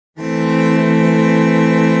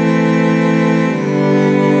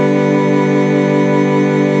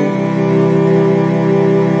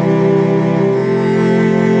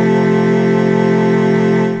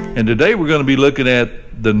today we're going to be looking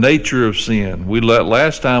at the nature of sin.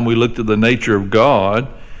 Last time we looked at the nature of God,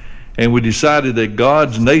 and we decided that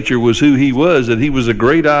God's nature was who he was, that he was a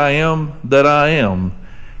great I am that I am,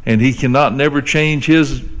 and he cannot never change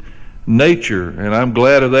his nature. And I'm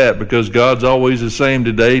glad of that, because God's always the same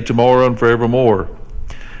today, tomorrow, and forevermore.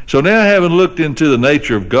 So now, having looked into the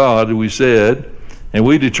nature of God, we said, and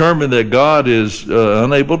we determined that God is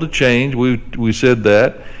unable to change. We said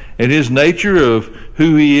that. And his nature of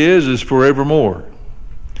who he is forevermore.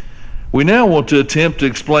 We now want to attempt to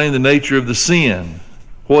explain the nature of the sin.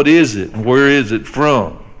 What is it? And where is it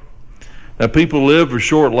from? Now, people live for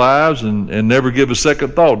short lives and never give a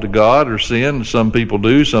second thought to God or sin. Some people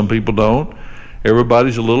do, some people don't.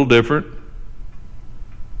 Everybody's a little different.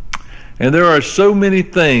 And there are so many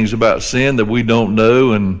things about sin that we don't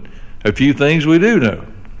know, and a few things we do know.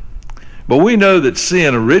 But we know that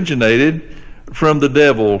sin originated from the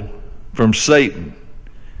devil, from Satan,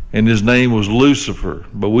 and his name was Lucifer.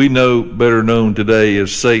 But we know, better known today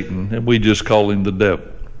as Satan, and we just call him the devil.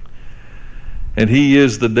 And he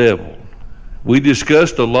is the devil. We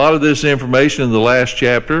discussed a lot of this information in the last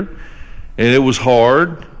chapter, and it was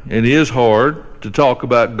hard, and is hard, to talk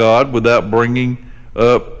about God without bringing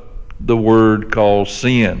up the word called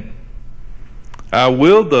sin. I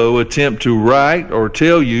will, though, attempt to write or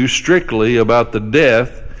tell you strictly about the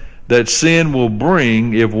death that sin will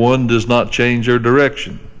bring if one does not change their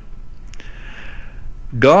direction.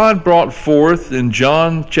 God brought forth in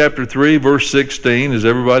John chapter 3, verse 16, as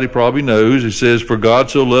everybody probably knows, it says, "For God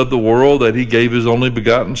so loved the world that he gave his only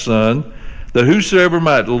begotten Son, that whosoever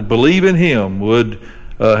might believe in him would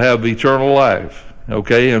have eternal life."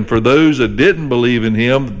 Okay, and for those that didn't believe in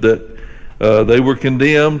him, that they were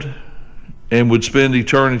condemned and would spend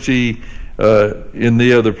eternity in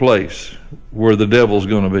the other place where the devil's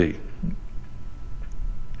going to be.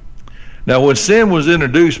 Now, when sin was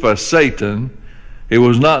introduced by Satan, it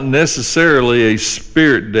was not necessarily a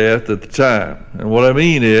spirit death at the time. And what I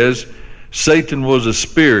mean is, Satan was a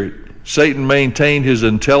spirit. Satan maintained his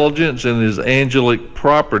intelligence and his angelic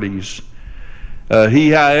properties. He,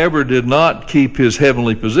 however, did not keep his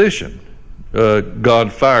heavenly position.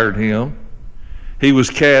 God fired him. He was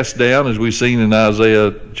cast down, as we've seen in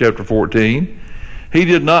Isaiah chapter 14. He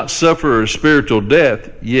did not suffer a spiritual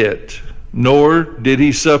death yet, nor did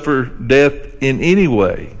he suffer death in any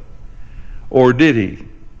way. Or did he?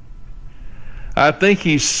 I think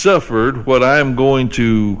he suffered what I am going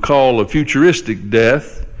to call a futuristic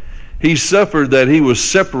death. He suffered that he was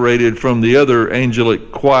separated from the other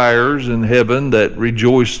angelic choirs in heaven that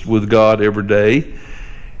rejoiced with God every day.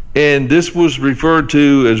 And this was referred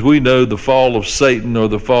to, as we know, the fall of Satan, or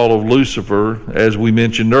the fall of Lucifer, as we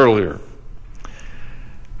mentioned earlier.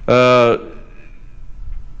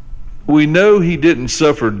 We know he didn't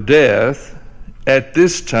suffer death at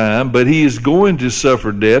this time, but he is going to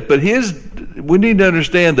suffer death. But we need to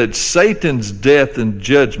understand that Satan's death and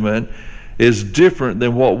judgment is different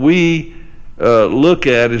than what we look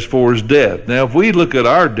at as far as death. Now, if we look at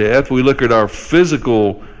our death, we look at our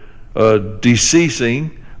physical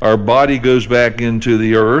deceasing. Our body goes back into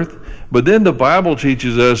the earth. But then the Bible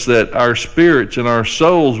teaches us that our spirits and our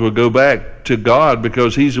souls will go back to God,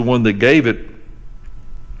 because he's the one that gave it.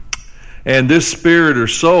 And this spirit or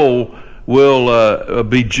soul will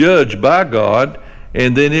be judged by God,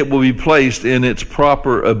 and then it will be placed in its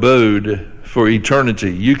proper abode for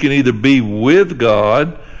eternity. You can either be with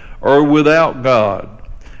God or without God.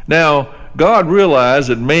 Now, God realized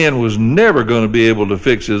that man was never going to be able to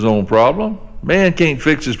fix his own problem. Man can't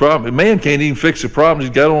fix his problem. Man can't even fix the problems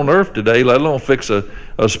he's got on earth today, let alone fix a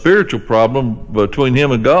spiritual problem between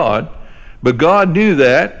him and God. But God knew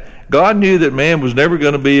that. God knew that man was never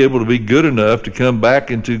going to be able to be good enough to come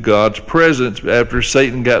back into God's presence after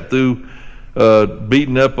Satan got through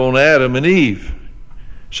beating up on Adam and Eve.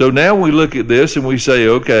 So now we look at this and we say,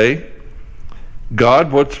 okay,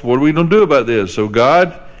 God, what are we going to do about this? So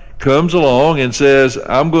God comes along and says,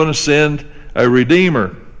 I'm going to send a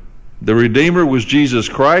Redeemer. The Redeemer was Jesus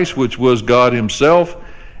Christ, which was God himself,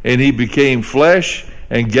 and he became flesh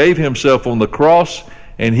and gave himself on the cross,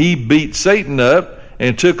 and he beat Satan up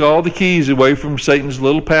and took all the keys away from Satan's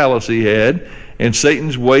little palace he had, and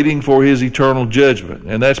Satan's waiting for his eternal judgment.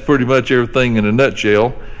 And that's pretty much everything in a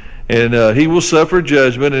nutshell. And he will suffer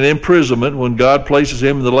judgment and imprisonment when God places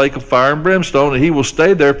him in the lake of fire and brimstone, and he will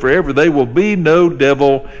stay there forever. There will be no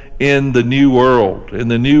devil in the new world, in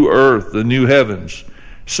the new earth, the new heavens.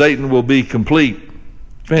 Satan will be complete,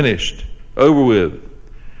 finished, over with.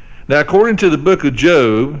 Now, according to the book of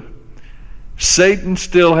Job, Satan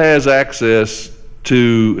still has access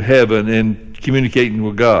to heaven and communicating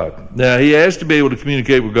with God. Now, he has to be able to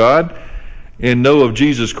communicate with God and know of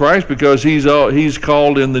Jesus Christ, because he's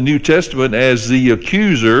called in the New Testament as the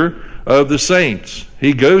accuser of the saints.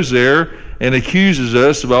 He goes there and accuses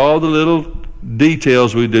us of all the little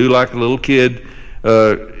details we do, like a little kid.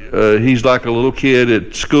 He's like a little kid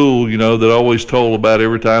at school, that always told about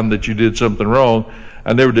every time that you did something wrong.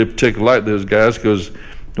 I never did particularly like those guys, because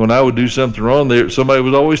when I would do something wrong, somebody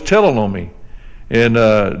was always telling on me. And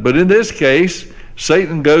but in this case,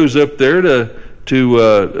 Satan goes up there to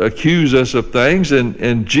accuse us of things,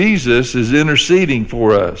 and Jesus is interceding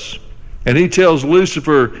for us. And he tells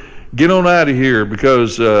Lucifer, get on out of here,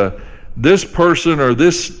 because this person or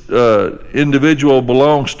this individual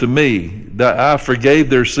belongs to me. I forgave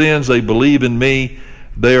their sins. They believe in me.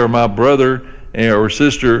 They are my brother or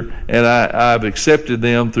sister, and I've accepted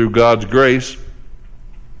them through God's grace.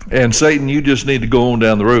 And Satan, you just need to go on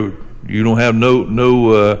down the road. You don't have nothing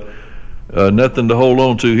to hold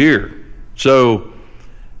on to here. So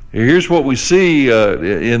here's what we see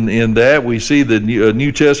in that. We see the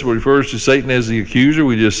New Testament refers to Satan as the accuser.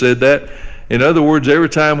 We just said that. In other words, every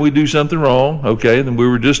time we do something wrong, okay, then we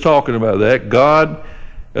were just talking about that, God,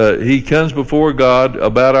 he comes before God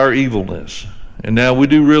about our evilness. And now we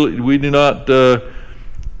do not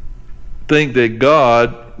think that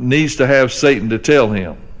God needs to have Satan to tell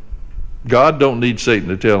him. God don't need Satan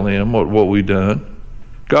to tell him what we've done.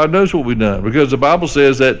 God knows what we've done, because the Bible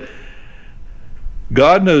says that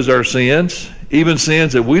God knows our sins, even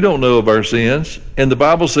sins that we don't know of our sins. And the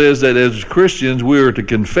Bible says that as Christians, we are to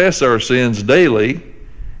confess our sins daily,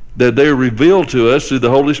 that they're revealed to us through the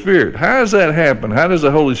Holy Spirit. How does that happen? How does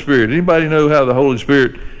the Holy Spirit, anybody know how the Holy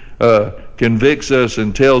Spirit convicts us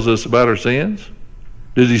and tells us about our sins?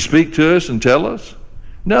 Does he speak to us and tell us?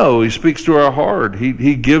 No, he speaks to our heart.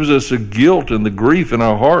 He gives us the guilt and the grief in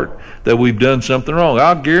our heart that we've done something wrong.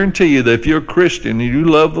 I'll guarantee you that if you're a Christian and you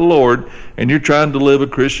love the Lord and you're trying to live a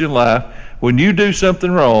Christian life, when you do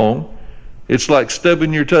something wrong, it's like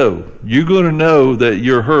stubbing your toe. You're going to know that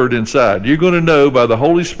you're hurt inside. You're going to know by the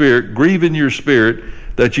Holy Spirit grieving your spirit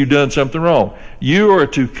that you've done something wrong. You are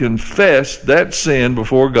to confess that sin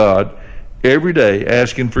before God every day,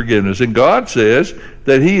 asking forgiveness. And God says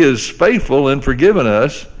that he is faithful in forgiving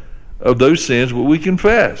us of those sins that we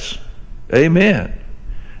confess. Amen.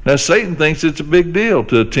 Now, Satan thinks it's a big deal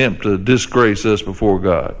to attempt to disgrace us before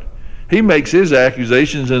God. He makes his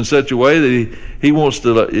accusations in such a way that he wants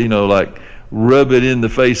to, like rub it in the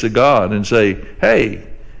face of God and say, hey,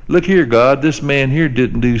 look here, God, this man here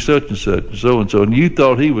didn't do such and such and so and so, and you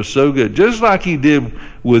thought he was so good. Just like he did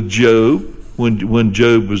with Job. When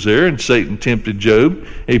Job was there and Satan tempted Job.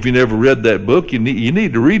 If you never read that book, you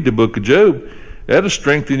need to read the book of Job. That'll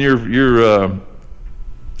strengthen your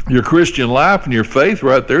Christian life and your faith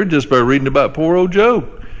right there just by reading about poor old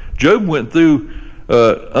Job. Job went through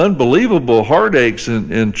unbelievable heartaches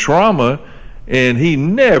and trauma, and he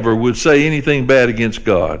never would say anything bad against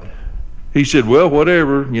God. He said, well,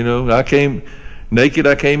 whatever, I came naked,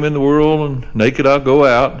 I came in the world, and naked I'll go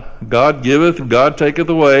out. God giveth and God taketh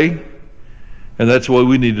away. And that's the way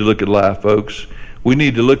we need to look at life, folks. We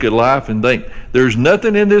need to look at life and think there's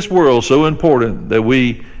nothing in this world so important that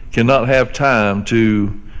we cannot have time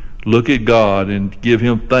to look at God and give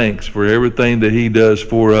him thanks for everything that he does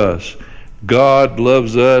for us. God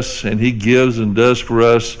loves us, and he gives and does for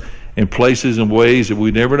us in places and ways that we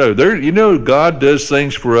never know. God does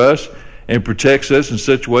things for us and protects us in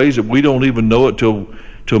such ways that we don't even know it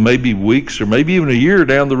till maybe weeks or maybe even a year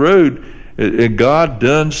down the road. And God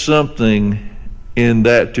done something in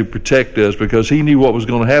that to protect us, because he knew what was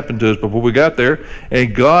going to happen to us before we got there,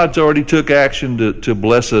 and God's already took action to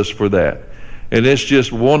bless us for that. And it's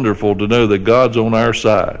just wonderful to know that God's on our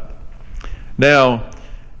side. Now,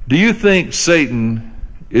 do you think Satan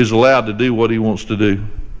is allowed to do what he wants to do?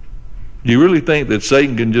 Do you really think that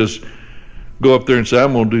Satan can just go up there and say,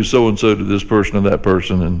 I'm going to do so and so to this person or that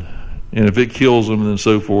person, and if it kills them and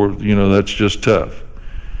so forth, that's just tough?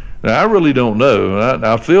 Now, I really don't know.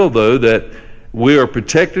 I feel though that we are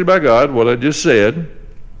protected by God, what I just said,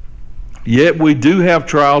 yet we do have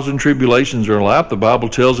trials and tribulations in our life. The Bible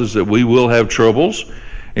tells us that we will have troubles,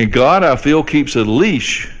 and God, I feel, keeps a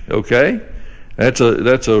leash, okay? That's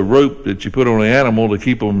a rope that you put on an animal to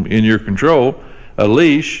keep them in your control, a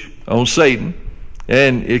leash on Satan,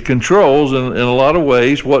 and it controls in a lot of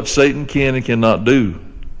ways what Satan can and cannot do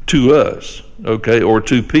to us, okay, or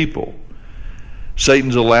to people.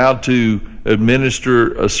 Satan's allowed to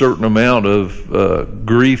administer a certain amount of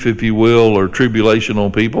grief, if you will, or tribulation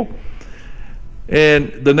on people.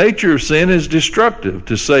 And the nature of sin is destructive,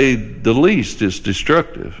 to say the least. It's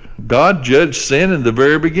destructive. God judged sin in the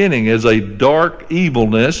very beginning as a dark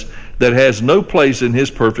evilness that has no place in his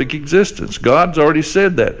perfect existence. God's already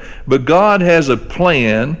said that. But God has a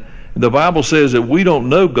plan. The Bible says that we don't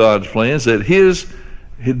know God's plans, that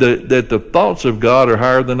that the thoughts of God are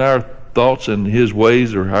higher than our thoughts, and his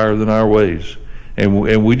ways are higher than our ways.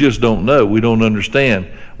 And we just don't know. We don't understand.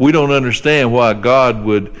 We don't understand why God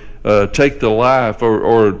would take the life,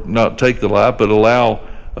 or not take the life, but allow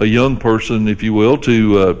a young person, if you will,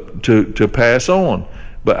 to pass on.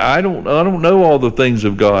 But I don't know all the things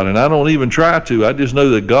of God, and I don't even try to. I just know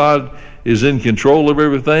that God is in control of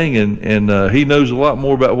everything, and he knows a lot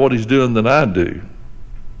more about what he's doing than I do.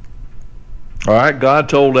 All right, God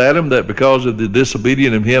told Adam that because of the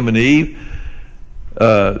disobedience of him and Eve,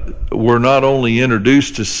 we're not only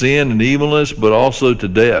introduced to sin and evilness, but also to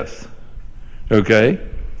death. Okay?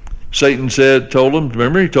 Satan told him,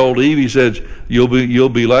 remember, he told Eve, he said, you'll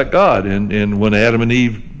be like God. And when Adam and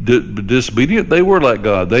Eve did disobedient, they were like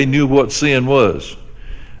God. They knew what sin was.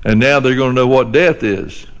 And now they're going to know what death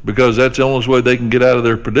is, because that's the only way they can get out of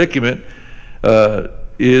their predicament,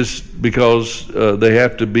 is because they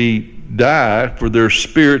have to die for their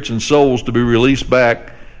spirits and souls to be released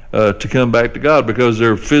back, to come back to God, because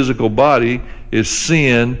their physical body is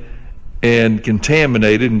sin and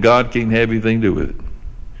contaminated, and God can't have anything to do with it.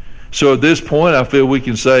 So at this point, I feel we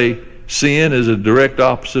can say sin is a direct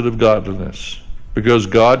opposite of godliness, because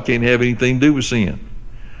God can't have anything to do with sin.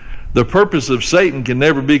 The purpose of Satan can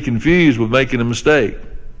never be confused with making a mistake.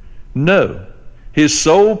 No. His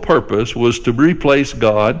sole purpose was to replace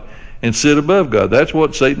God and sit above God. That's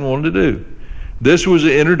what Satan wanted to do. This was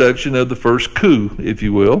the introduction of the first coup, if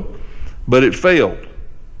you will, but it failed.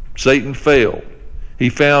 Satan failed. He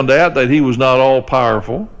found out that he was not all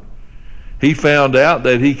powerful. He found out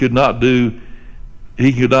that he could not do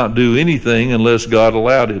anything unless God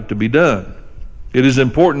allowed it to be done. It is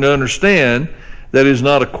important to understand that it is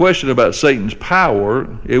not a question about Satan's power.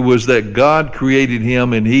 It was that God created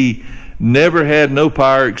him, and he never had no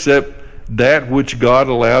power except that which God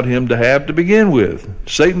allowed him to have to begin with.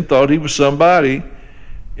 Satan thought he was somebody,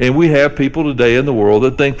 and we have people today in the world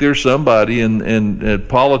that think they're somebody in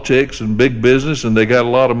politics and big business, and they got a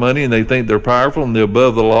lot of money, and they think they're powerful and they're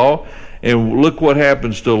above the law. And look what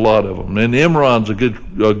happens to a lot of them. And Enron's a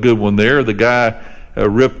good one there. The guy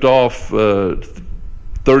ripped off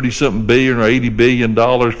 30-something billion or $80 billion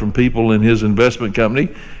from people in his investment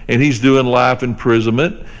company, and he's doing life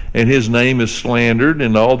imprisonment, and his name is slandered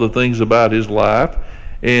and all the things about his life,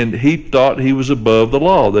 and he thought he was above the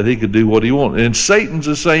law, that he could do what he wanted. And Satan's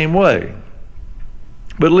the same way.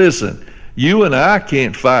 But listen, you and I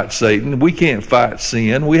can't fight Satan. We can't fight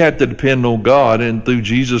sin. We have to depend on God and through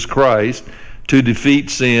Jesus Christ to defeat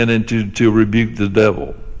sin and to rebuke the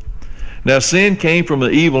devil. Now, sin came from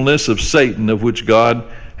the evilness of Satan, of which God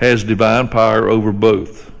has divine power over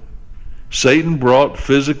both. Satan brought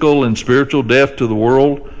physical and spiritual death to the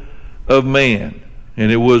world of man,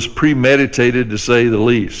 and it was premeditated, to say the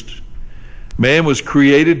least. Man was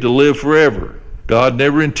created to live forever. God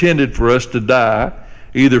never intended for us to die,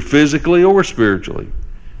 either physically or spiritually.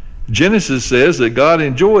 Genesis says that God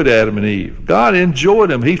enjoyed Adam and Eve. God enjoyed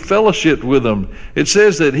them. He fellowshiped with them. It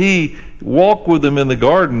says that he walked with them in the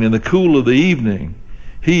garden in the cool of the evening.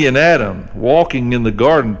 He and Adam walking in the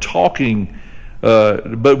garden, talking.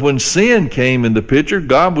 But when sin came in the picture,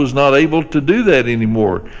 God was not able to do that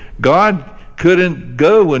anymore. God couldn't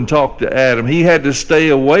go and talk to Adam. He had to stay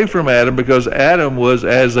away from Adam, because Adam was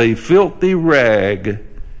as a filthy rag.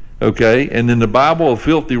 Okay, and in the Bible, a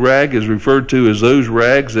filthy rag is referred to as those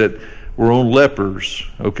rags that were on lepers.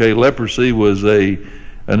 Okay, leprosy was an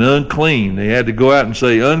unclean. They had to go out and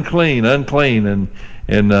say unclean, unclean,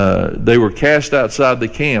 and they were cast outside the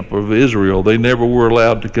camp of Israel. They never were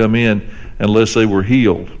allowed to come in unless they were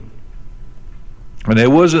healed. And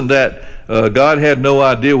it wasn't that God had no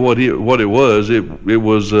idea what it was. It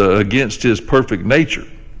was against His perfect nature.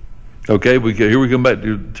 Okay, here we come back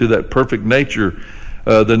to that perfect nature.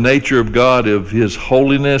 The nature of God, of His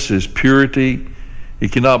holiness, His purity.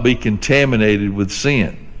 It cannot be contaminated with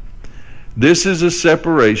sin. This is a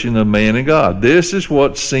separation of man and God. This is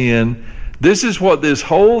what this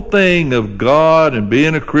whole thing of God and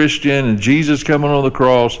being a Christian and Jesus coming on the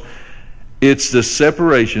cross, it's the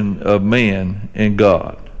separation of man and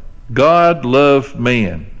God. God loved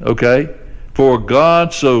man, okay? For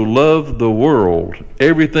God so loved the world.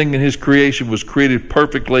 Everything in His creation was created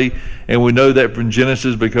perfectly, and we know that from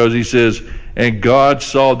Genesis, because He says, and God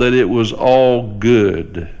saw that it was all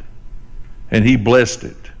good, and He blessed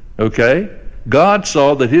it. Okay? God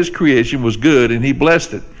saw that His creation was good, and He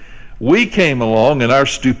blessed it. We came along in our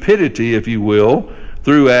stupidity, if you will,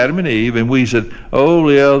 through Adam and Eve, and we said, oh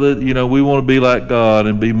yeah, we want to be like God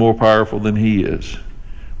and be more powerful than He is.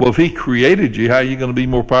 Well, if he created you, how are you going to be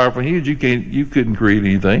more powerful than he? You couldn't create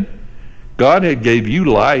anything. God had gave you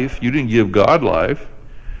life. You didn't give God life.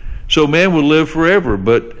 So man would live forever,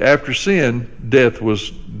 but after sin, death was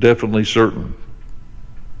definitely certain.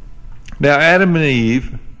 Now Adam and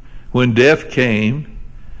Eve, when death came,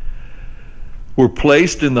 were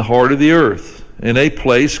placed in the heart of the earth, in a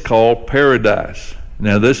place called paradise.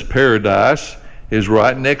 Now this paradise is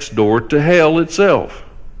right next door to hell itself.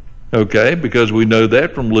 Okay, because we know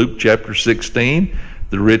that from Luke chapter 16,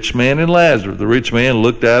 the rich man and Lazarus. The rich man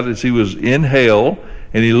looked out as he was in hell,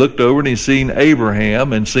 and he looked over and he seen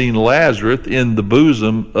Abraham and seen Lazarus in the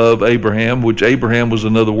bosom of Abraham, which Abraham was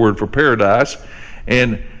another word for paradise,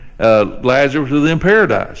 and Lazarus was in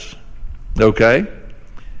paradise. Okay?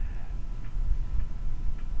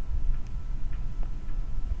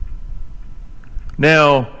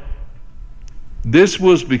 Now, this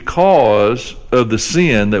was because of the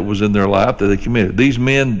sin that was in their life that they committed. These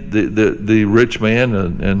men, the rich man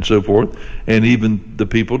and so forth, and even the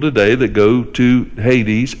people today that go to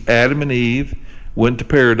Hades, Adam and Eve went to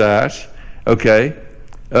paradise. Okay,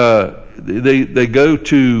 they go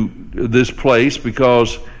to this place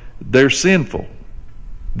because they're sinful.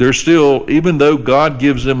 They're still, even though God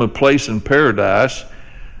gives them a place in paradise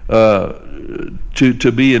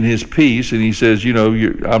to be in His peace, and He says,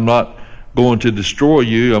 I'm not going to destroy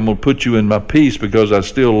you. I'm going to put you in my peace because I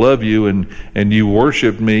still love you, and you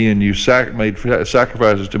worshiped me, and you made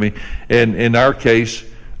sacrifices to me. And in our case,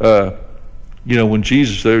 when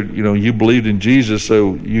Jesus said, you believed in Jesus,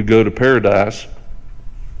 so you go to paradise,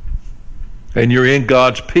 and you're in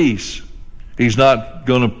God's peace. He's not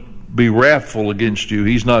going to be wrathful against you.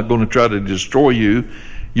 He's not going to try to destroy you.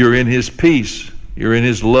 You're in His peace. You're in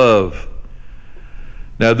His love.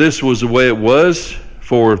 Now, this was the way it was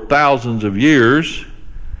for thousands of years.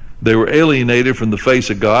 They were alienated from the face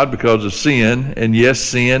of God because of sin, and yes,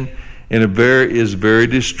 sin is very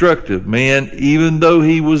destructive. Man, even though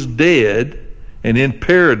he was dead and in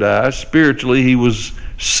paradise, spiritually he was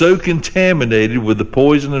so contaminated with the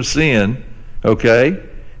poison of sin, okay,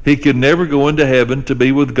 he could never go into heaven to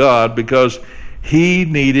be with God because he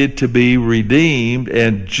needed to be redeemed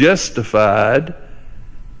and justified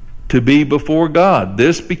to be before God.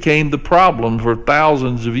 This became the problem for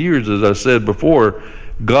thousands of years. As I said before,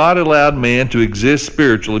 God allowed man to exist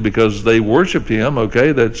spiritually because they worshiped Him.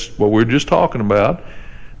 Okay, that's what we're just talking about.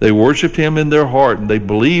 They worshiped Him in their heart, and they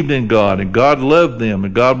believed in God, and God loved them,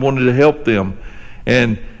 and God wanted to help them.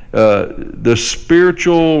 And the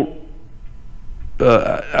spiritual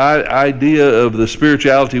idea of the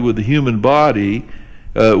spirituality with the human body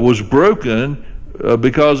was broken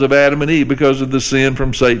because of Adam and Eve, because of the sin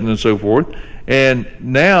from Satan and so forth. And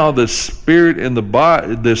now the spirit and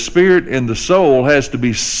the spirit and the soul has to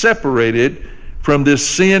be separated from this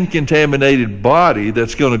sin-contaminated body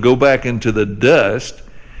that's going to go back into the dust.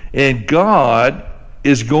 And God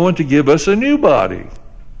is going to give us a new body.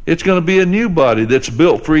 It's going to be a new body that's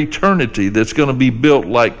built for eternity, that's going to be built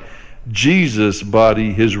like Jesus'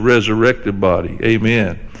 body, His resurrected body.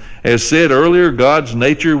 Amen. As said earlier, God's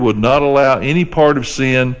nature would not allow any part of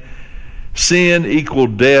sin. Sin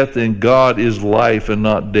equaled death, and God is life and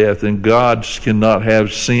not death, and God cannot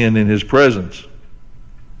have sin in His presence.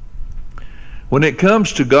 When it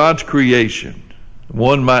comes to God's creation,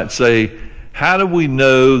 one might say, how do we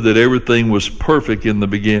know that everything was perfect in the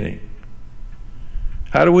beginning?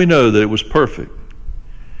 How do we know that it was perfect?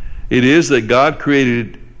 It is that God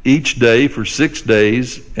created each day for 6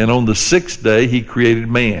 days, and on the 6th day He created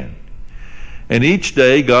man. And each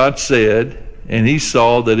day God said, and He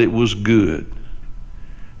saw that it was good.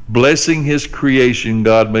 Blessing His creation,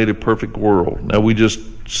 God made a perfect world. Now, we just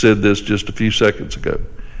said this just a few seconds ago.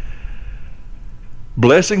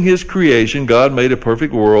 Blessing His creation, God made a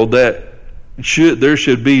perfect world. There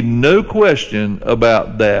should be no question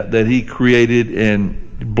about that He created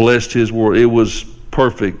and blessed His world. It was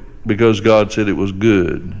perfect because God said it was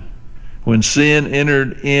good. When sin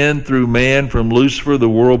entered in through man from Lucifer, the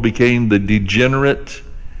world became the degenerate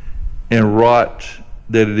and rot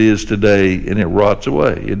that it is today, and it rots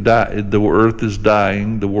away. It died. The earth is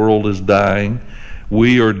dying. The world is dying.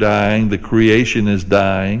 We are dying. The creation is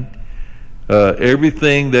dying.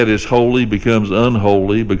 Everything that is holy becomes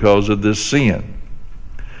unholy because of this sin.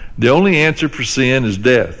 The only answer for sin is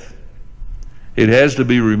death. It has to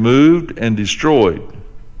be removed and destroyed.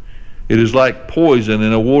 It is like poison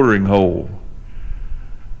in a watering hole.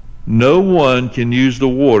 No one can use the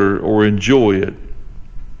water or enjoy it,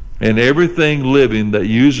 and everything living that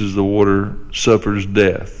uses the water suffers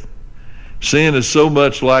death. Sin is so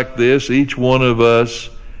much like this. Each one of us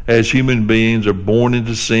as human beings are born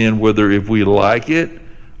into sin, whether if we like it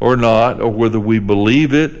or not, or whether we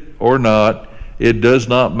believe it or not, it does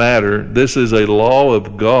not matter. This is a law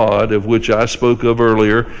of God, of which I spoke of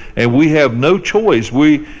earlier, and we have no choice.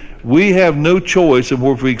 We have no choice of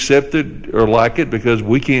if we accept it or like it, because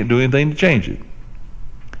we can't do anything to change it.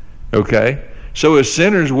 Okay? So as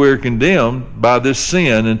sinners, we're condemned by this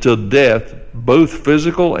sin until death, both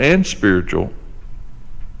physical and spiritual.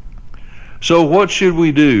 So what should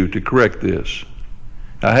we do to correct this?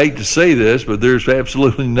 I hate to say this, but there's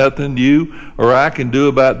absolutely nothing you or I can do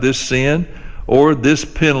about this sin or this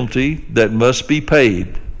penalty that must be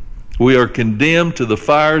paid. We are condemned to the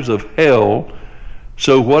fires of hell.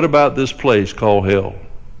 So what about this place called hell?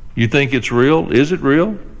 You think it's real? Is it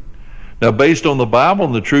real? Now, based on the Bible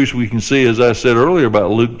and the truths we can see, as I said earlier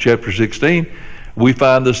about Luke chapter 16, we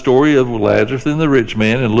find the story of Lazarus and the rich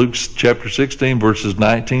man in Luke chapter 16, verses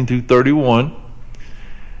 19 through 31.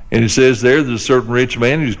 And it says there's a certain rich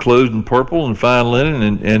man who's clothed in purple and fine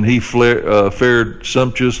linen, and he fared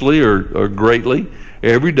sumptuously or greatly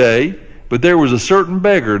every day. But there was a certain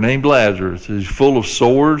beggar named Lazarus. He's full of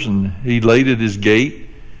sores, and he laid at his gate,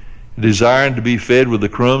 desiring to be fed with the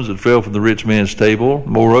crumbs that fell from the rich man's table.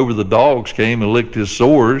 Moreover, the dogs came and licked his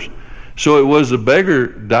sores. So it was the beggar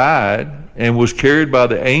died and was carried by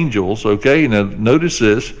the angels. Okay, now notice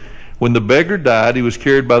this. When the beggar died, he was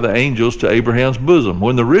carried by the angels to Abraham's bosom.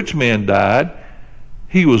 When the rich man died,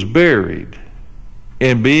 he was buried.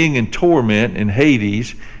 And being in torment in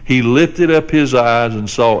Hades, he lifted up his eyes and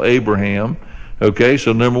saw Abraham. Okay,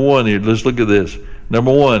 so number one here, let's look at this.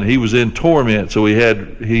 Number one, he was in torment, so he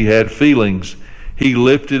had feelings. He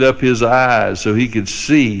lifted up his eyes so he could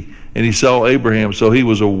see, and he saw Abraham, so he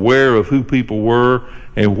was aware of who people were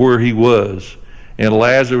and where he was. And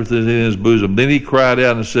Lazarus is in his bosom. Then he cried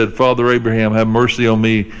out and said, Father Abraham, have mercy on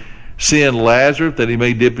me. Send Lazarus that he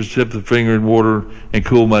may dip his tip of the finger in water and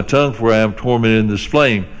cool my tongue, for I am tormented in this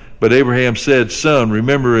flame. But Abraham said, Son,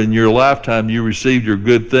 remember in your lifetime you received your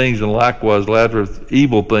good things, and likewise Lazarus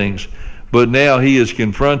evil things. But now he is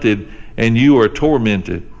confronted, and you are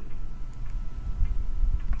tormented.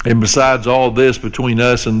 And besides all this, between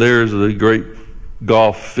us and there is a great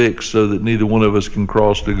gulf fixed, so that neither one of us can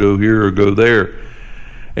cross to go here or go there.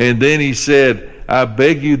 And then he said, I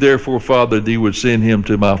beg you therefore, Father, that you would send him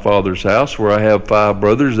to my father's house, for I have 5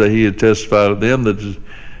 brothers, that he had testified of them,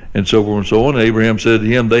 and so forth and so on. And Abraham said to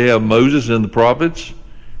him, they have Moses and the prophets,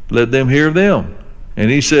 let them hear them. And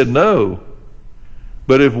he said, no.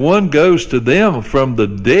 But if one goes to them from the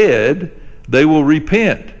dead, they will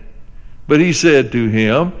repent. But he said to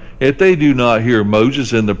him, if they do not hear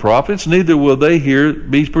Moses and the prophets, neither will they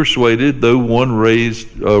be persuaded, though one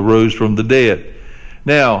rose from the dead.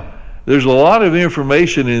 Now, there's a lot of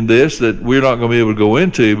information in this that we're not going to be able to go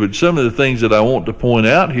into, but some of the things that I want to point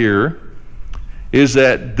out here is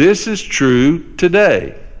that this is true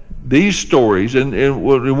today. These stories, and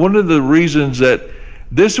one of the reasons that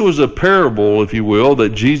this was a parable, if you will, that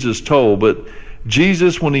Jesus told, but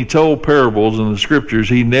Jesus, when he told parables in the scriptures,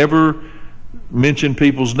 he never mentioned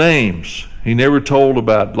people's names. He never told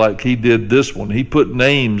about, like he did this one. He put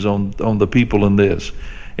names on the people in this.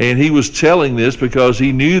 And he was telling this because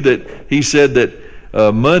he knew that, he said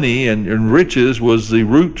that money and riches was the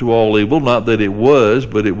root to all evil. Not that it was,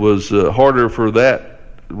 but it was harder for that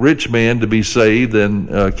rich man to be saved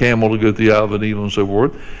than a camel to go through the eye of a needle and so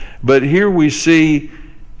forth. But here we see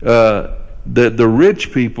that the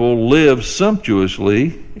rich people live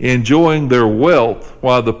sumptuously, enjoying their wealth,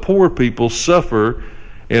 while the poor people suffer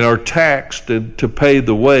and are taxed to pay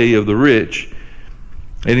the way of the rich.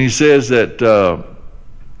 And he says that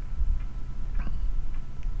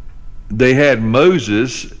they had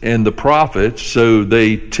Moses and the prophets, so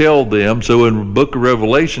they tell them. So in the book of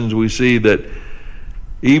Revelations, we see that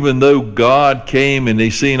even though God came and they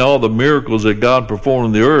seen all the miracles that God performed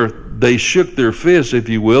on the earth, they shook their fists, if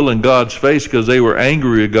you will, in God's face, because they were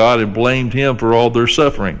angry at God and blamed him for all their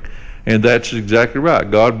suffering. And that's exactly right.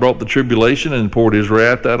 God brought the tribulation and poured his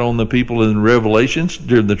wrath out on the people in Revelations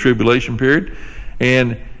during the tribulation period,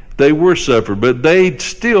 and they were suffered, but they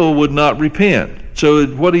still would not repent. So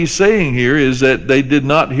what he's saying here is that they did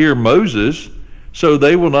not hear Moses, so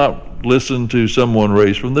they will not listen to someone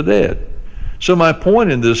raised from the dead. So my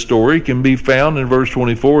point in this story can be found in verse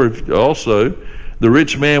 24 also. The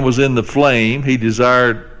rich man was in the flame. He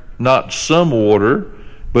desired not some water,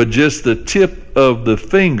 but just the tip of the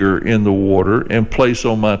finger in the water, and place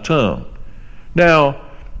on my tongue. Now,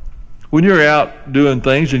 when you're out doing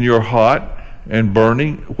things and you're hot and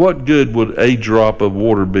burning, what good would a drop of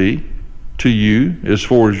water be to you as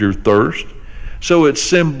far as your thirst? So it's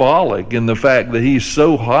symbolic in the fact that he's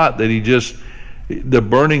so hot that the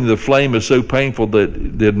burning, the flame is so painful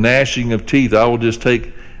that the gnashing of teeth, I will just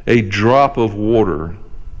take a drop of water,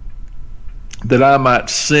 that I might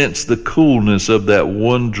sense the coolness of that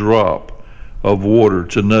one drop of water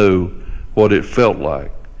to know what it felt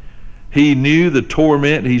like. He knew the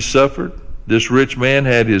torment he suffered. This rich man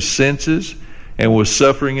had his senses and was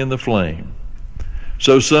suffering in the flame.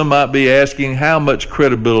 So some might be asking, how much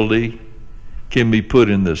credibility can be put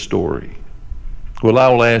in this story? Well, I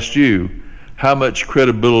will ask you, how much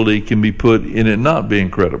credibility can be put in it not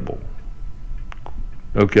being credible?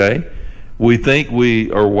 Okay? We think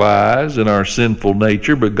we are wise in our sinful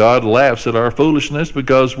nature, but God laughs at our foolishness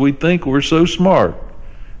because we think we're so smart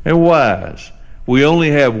and wise. We only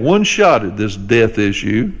have one shot at this death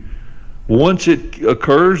issue. Once it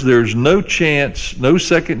occurs, there's no chance, no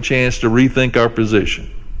second chance to rethink our position.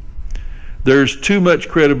 There's too much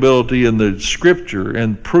credibility in the Scripture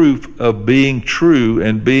and proof of being true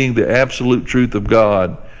and being the absolute truth of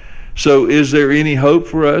God. So is there any hope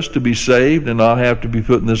for us to be saved and not have to be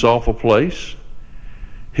put in this awful place?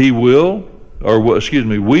 We will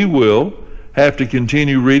have to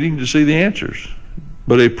continue reading to see the answers.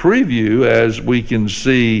 But a preview, as we can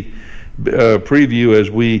see, as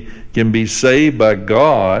we can be saved by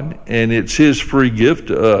God, and it's His free gift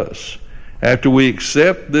to us. After we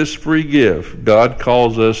accept this free gift, God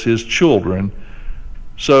calls us His children.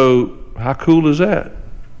 So how cool is that?